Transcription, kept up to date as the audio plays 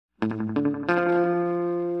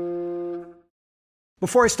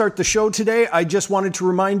Before I start the show today, I just wanted to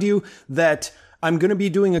remind you that I'm going to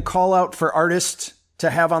be doing a call out for artists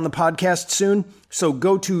to have on the podcast soon. So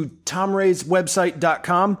go to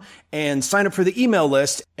tomrayswebsite.com and sign up for the email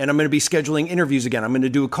list. And I'm going to be scheduling interviews again. I'm going to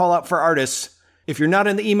do a call out for artists. If you're not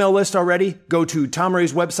in the email list already, go to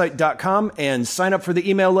tomrayswebsite.com and sign up for the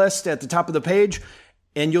email list at the top of the page.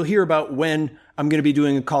 And you'll hear about when I'm going to be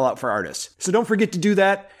doing a call out for artists. So don't forget to do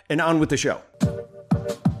that, and on with the show.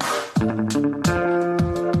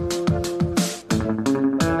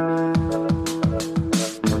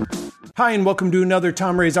 Hi, and welcome to another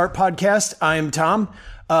Tom Ray's Art Podcast. I'm Tom.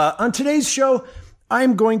 On today's show,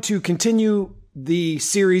 I'm going to continue the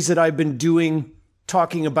series that I've been doing,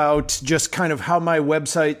 talking about just kind of how my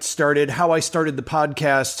website started, how I started the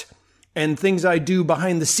podcast, and things I do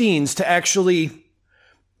behind the scenes to actually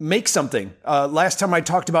make something. Last time I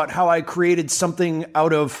talked about how I created something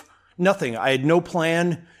out of nothing. I had no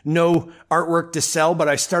plan, no artwork to sell, but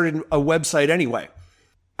I started a website anyway.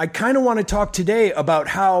 I kind of want to talk today about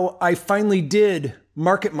how I finally did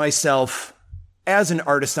market myself as an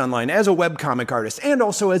artist online, as a webcomic artist, and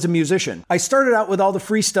also as a musician. I started out with all the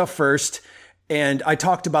free stuff first, and I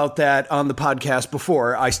talked about that on the podcast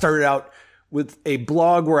before. I started out with a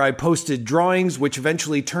blog where I posted drawings, which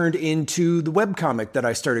eventually turned into the webcomic that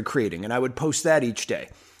I started creating, and I would post that each day.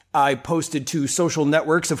 I posted to social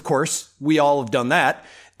networks, of course. We all have done that.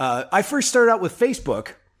 I first started out with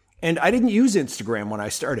Facebook, and I didn't use Instagram when I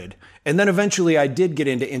started. And then eventually I did get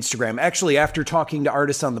into Instagram. Actually, after talking to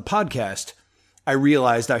artists on the podcast, I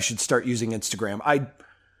realized I should start using Instagram.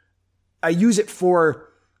 I use it for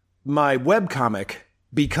my webcomic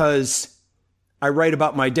because I write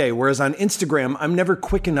about my day. Whereas on Instagram, I'm never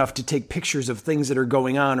quick enough to take pictures of things that are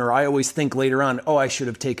going on, or I always think later on, oh, I should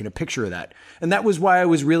have taken a picture of that. And that was why I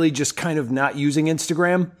was really just kind of not using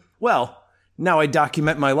Instagram. Well, now I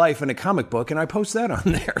document my life in a comic book and I post that on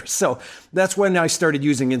there. So that's when I started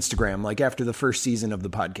using Instagram, like after the first season of the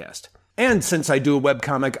podcast. And since I do a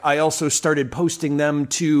webcomic, I also started posting them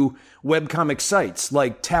to webcomic sites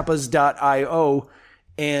like tapas.io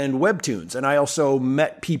and Webtoons. And I also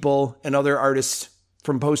met people and other artists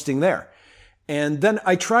from posting there. And then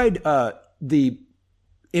I tried the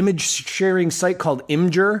image sharing site called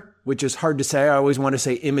Imgur, which is hard to say. I always want to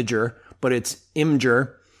say Imager, but it's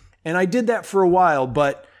Imgur. And I did that for a while,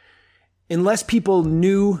 but unless people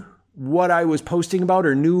knew what I was posting about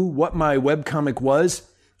or knew what my webcomic was,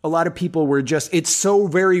 a lot of people were just, it's so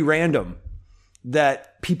very random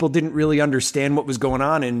that people didn't really understand what was going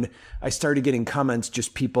on. And I started getting comments,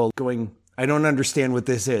 just people going, I don't understand what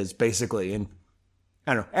this is, basically. And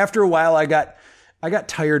I don't know, after a while, I got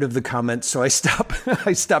tired of the comments, so I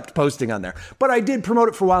stopped posting on there. But I did promote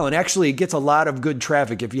it for a while, and actually it gets a lot of good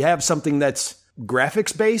traffic. If you have something that's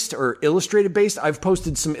graphics based or illustrated based, I've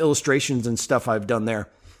posted some illustrations and stuff I've done there,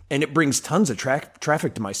 and it brings tons of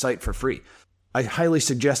traffic to my site for free. I highly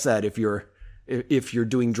suggest that if you're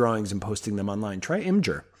doing drawings and posting them online, try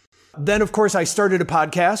Imgur. Then of course I started a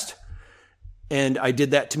podcast, and I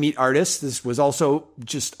did that to meet artists. This was also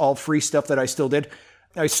just all free stuff that I still did.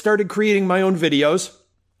 I started creating my own videos.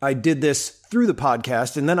 I did this through the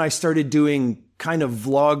podcast, and then I started doing kind of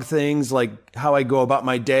vlog things, like how I go about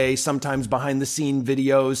my day, sometimes behind the scene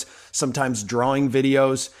videos, sometimes drawing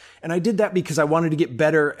videos. And I did that because I wanted to get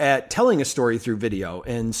better at telling a story through video.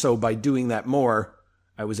 And so by doing that more,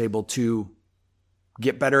 I was able to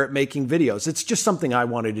get better at making videos. It's just something I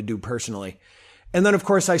wanted to do personally. And then of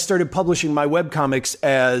course I started publishing my webcomics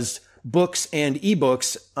as books and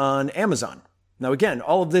ebooks on Amazon. Now again,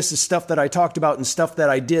 all of this is stuff that I talked about and stuff that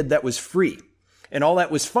I did that was free. And all that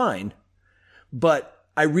was fine. But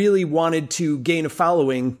I really wanted to gain a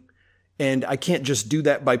following, and I can't just do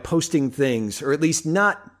that by posting things, or at least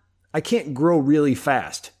I can't grow really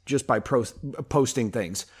fast just by posting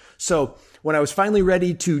things. So when I was finally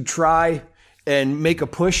ready to try and make a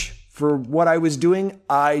push for what I was doing,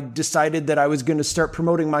 I decided that I was going to start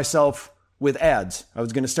promoting myself with ads. I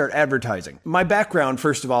was going to start advertising. My background,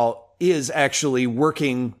 first of all, is actually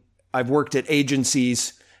working. I've worked at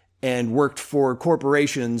agencies and worked for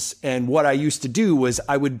corporations. And what I used to do was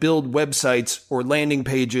I would build websites or landing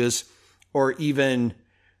pages or even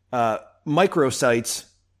microsites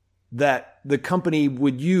that the company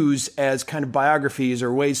would use as kind of biographies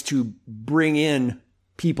or ways to bring in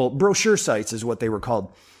people. Brochure sites is what they were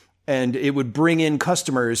called. And it would bring in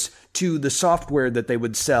customers to the software that they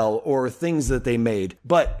would sell or things that they made.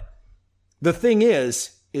 But the thing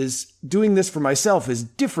is doing this for myself is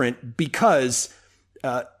different because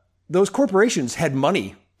those corporations had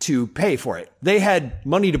money to pay for it. They had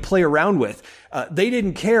money to play around with. They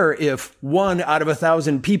didn't care if 1 out of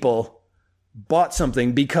 1,000 people bought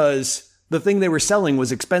something because the thing they were selling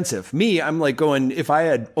was expensive. Me, I'm like going, if I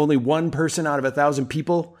had only 1 person out of 1,000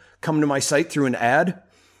 people come to my site through an ad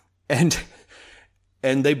and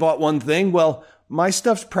they bought one thing, well, my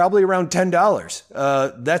stuff's probably around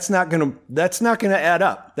 $10. That's not gonna add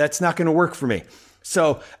up. That's not gonna work for me.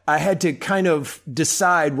 So I had to kind of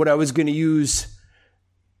decide what I was going to use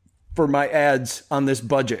for my ads on this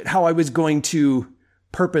budget, how I was going to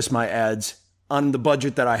purpose my ads on the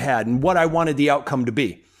budget that I had and what I wanted the outcome to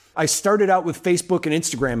be. I started out with Facebook and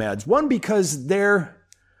Instagram ads. 1, because they're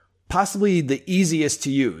possibly the easiest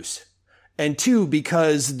to use. And 2,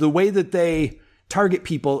 because the way that they target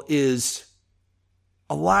people is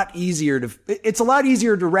a lot easier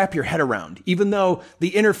to wrap your head around, even though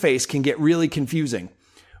the interface can get really confusing.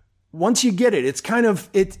 Once you get it, it's kind of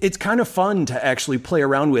fun to actually play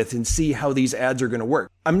around with and see how these ads are going to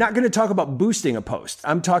work. I'm not going to talk about boosting a post.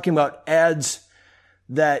 I'm talking about ads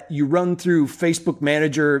that you run through Facebook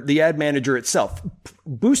Manager, the ad manager itself.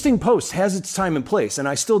 Boosting posts has its time and place, and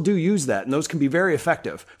I still do use that, and those can be very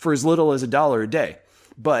effective for as little as $1 a day.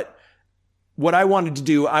 But what I wanted to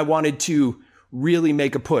do, I wanted to really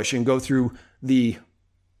make a push and go through the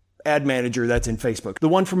ad manager that's in Facebook. The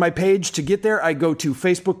one for my page, to get there, I go to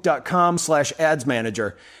facebook.com/ads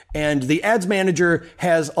manager. And the ads manager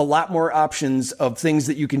has a lot more options of things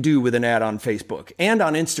that you can do with an ad on Facebook and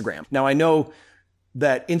on Instagram. Now, I know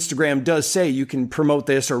that Instagram does say you can promote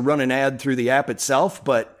this or run an ad through the app itself,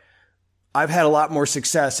 but I've had a lot more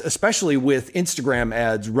success, especially with Instagram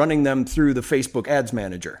ads, running them through the Facebook ads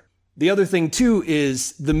manager. The other thing too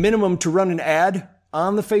is the minimum to run an ad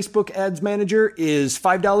on the Facebook ads manager is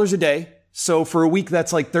 $5 a day. So for a week,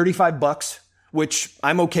 that's like $35, which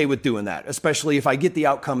I'm okay with doing that, especially if I get the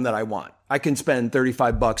outcome that I want. I can spend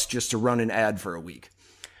 $35 just to run an ad for a week.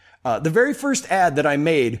 The very first ad that I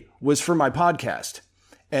made was for my podcast.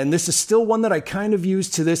 And this is still one that I kind of use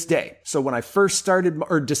to this day. So when I first started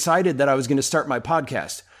or decided that I was going to start my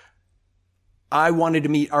podcast, I wanted to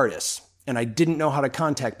meet artists and I didn't know how to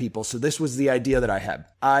contact people. So this was the idea that I had.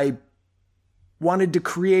 I wanted to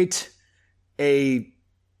create a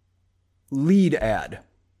lead ad.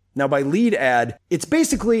 Now by lead ad, it's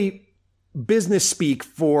basically business speak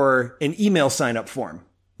for an email sign-up form.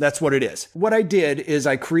 That's what it is. What I did is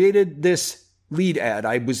I created this lead ad.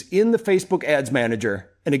 I was in the Facebook ads manager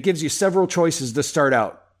and it gives you several choices to start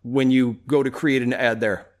out when you go to create an ad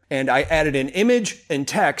there. And I added an image and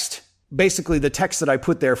text. Basically the text that I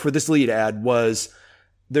put there for this lead ad was,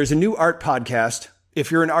 there's a new art podcast. If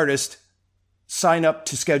you're an artist, sign up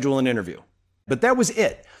to schedule an interview. But that was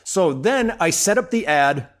it. So then I set up the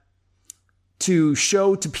ad to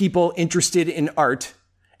show to people interested in art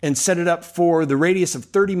and set it up for the radius of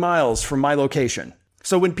 30 miles from my location.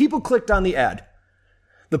 So when people clicked on the ad,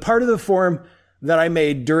 the part of the form that I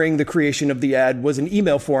made during the creation of the ad was an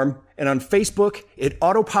email form. And on Facebook, it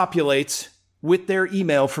auto-populates with their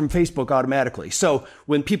email from Facebook automatically. So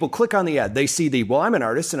when people click on the ad, they see well, I'm an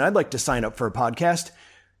artist and I'd like to sign up for a podcast.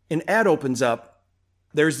 An ad opens up.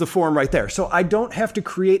 There's the form right there. So I don't have to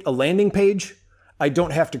create a landing page. I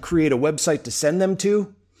don't have to create a website to send them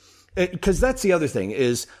to. Because that's the other thing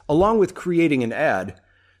is, along with creating an ad,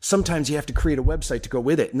 sometimes you have to create a website to go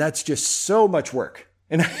with it. And that's just so much work.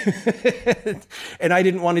 And, and I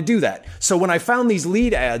didn't want to do that. So when I found these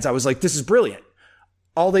lead ads, I was like, this is brilliant.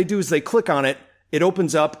 All they do is they click on it. It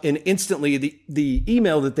opens up and instantly the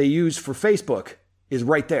email that they use for Facebook is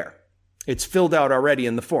right there. It's filled out already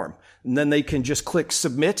in the form. And then they can just click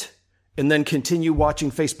submit and then continue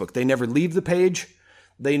watching Facebook. They never leave the page.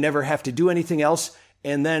 They never have to do anything else.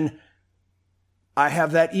 And then I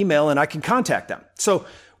have that email and I can contact them. So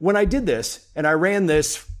when I did this and I ran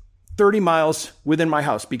this 30 miles within my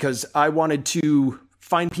house because I wanted to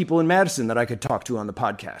find people in Madison that I could talk to on the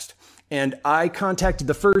podcast. And I contacted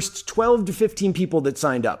the first 12 to 15 people that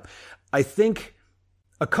signed up. I think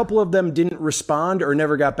a couple of them didn't respond or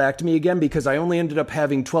never got back to me again because I only ended up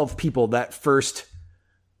having 12 people that first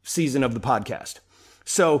season of the podcast.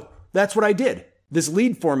 So that's what I did. This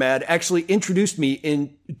lead form ad actually introduced me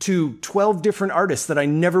into 12 different artists that I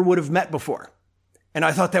never would have met before. And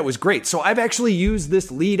I thought that was great. So I've actually used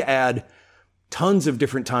this lead ad tons of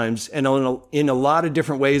different times and in a lot of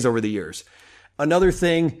different ways over the years. Another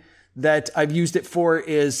thing that I've used it for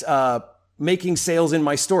is making sales in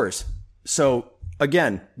my stores. So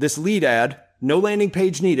again, this lead ad, no landing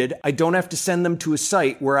page needed. I don't have to send them to a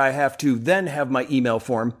site where I have to then have my email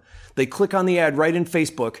form. They click on the ad right in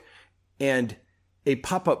Facebook and a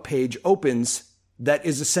pop-up page opens that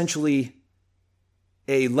is essentially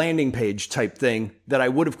a landing page type thing that I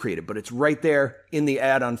would have created, but it's right there in the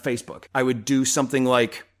ad on Facebook. I would do something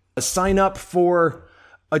like a sign up for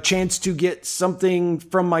a chance to get something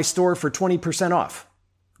from my store for 20% off.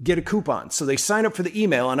 Get a coupon. So they sign up for the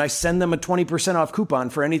email and I send them a 20% off coupon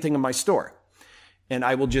for anything in my store. And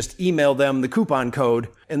I will just email them the coupon code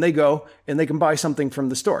and they go and they can buy something from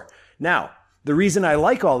the store. Now, the reason I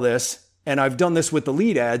like all this, and I've done this with the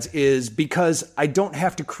lead ads, is because I don't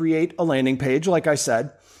have to create a landing page, like I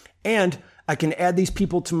said, and I can add these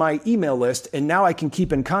people to my email list and now I can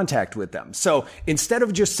keep in contact with them. So instead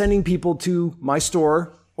of just sending people to my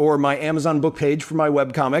store or my Amazon book page for my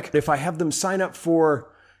webcomic, if I have them sign up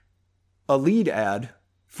for a lead ad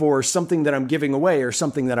for something that I'm giving away or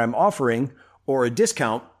something that I'm offering or a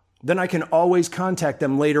discount, then I can always contact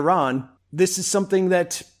them later on. This is something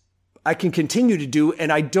that I can continue to do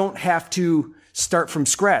and I don't have to start from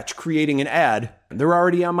scratch creating an ad. They're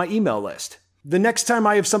already on my email list. The next time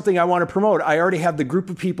I have something I want to promote, I already have the group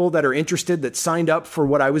of people that are interested that signed up for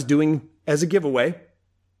what I was doing as a giveaway.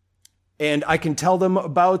 And I can tell them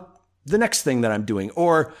about the next thing that I'm doing.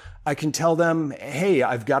 Or I can tell them, hey,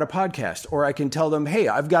 I've got a podcast. Or I can tell them, hey,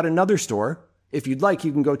 I've got another store. If you'd like,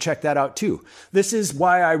 you can go check that out too. This is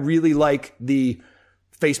why I really like the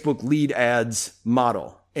Facebook lead ads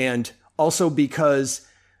model. And also because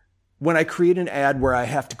when I create an ad where I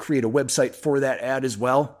have to create a website for that ad as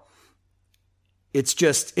well, it's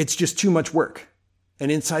just too much work.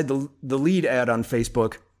 And inside the lead ad on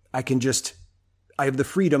Facebook, I have the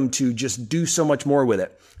freedom to just do so much more with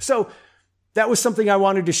it. So that was something I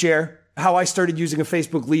wanted to share, how I started using a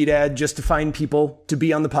Facebook lead ad just to find people to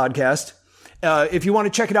be on the podcast. If you want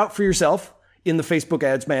to check it out for yourself in the Facebook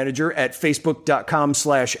Ads Manager at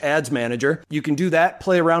facebook.com/ads manager, you can do that,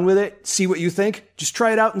 play around with it, see what you think. Just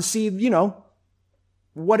try it out and see,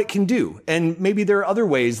 what it can do. And maybe there are other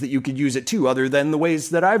ways that you could use it too, other than the ways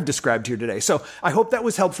that I've described here today. So I hope that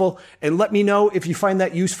was helpful, and let me know if you find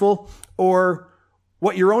that useful or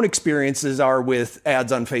what your own experiences are with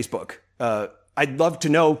ads on Facebook. I'd love to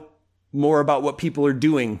know more about what people are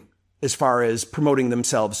doing as far as promoting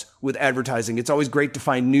themselves with advertising. It's always great to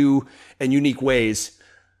find new and unique ways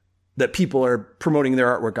that people are promoting their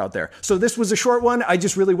artwork out there. So this was a short one. I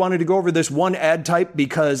just really wanted to go over this one ad type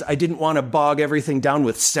because I didn't want to bog everything down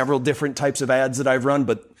with several different types of ads that I've run.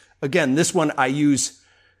 But again, this one I use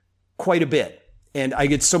quite a bit and I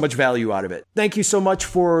get so much value out of it. Thank you so much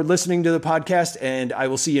for listening to the podcast, and I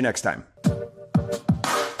will see you next time.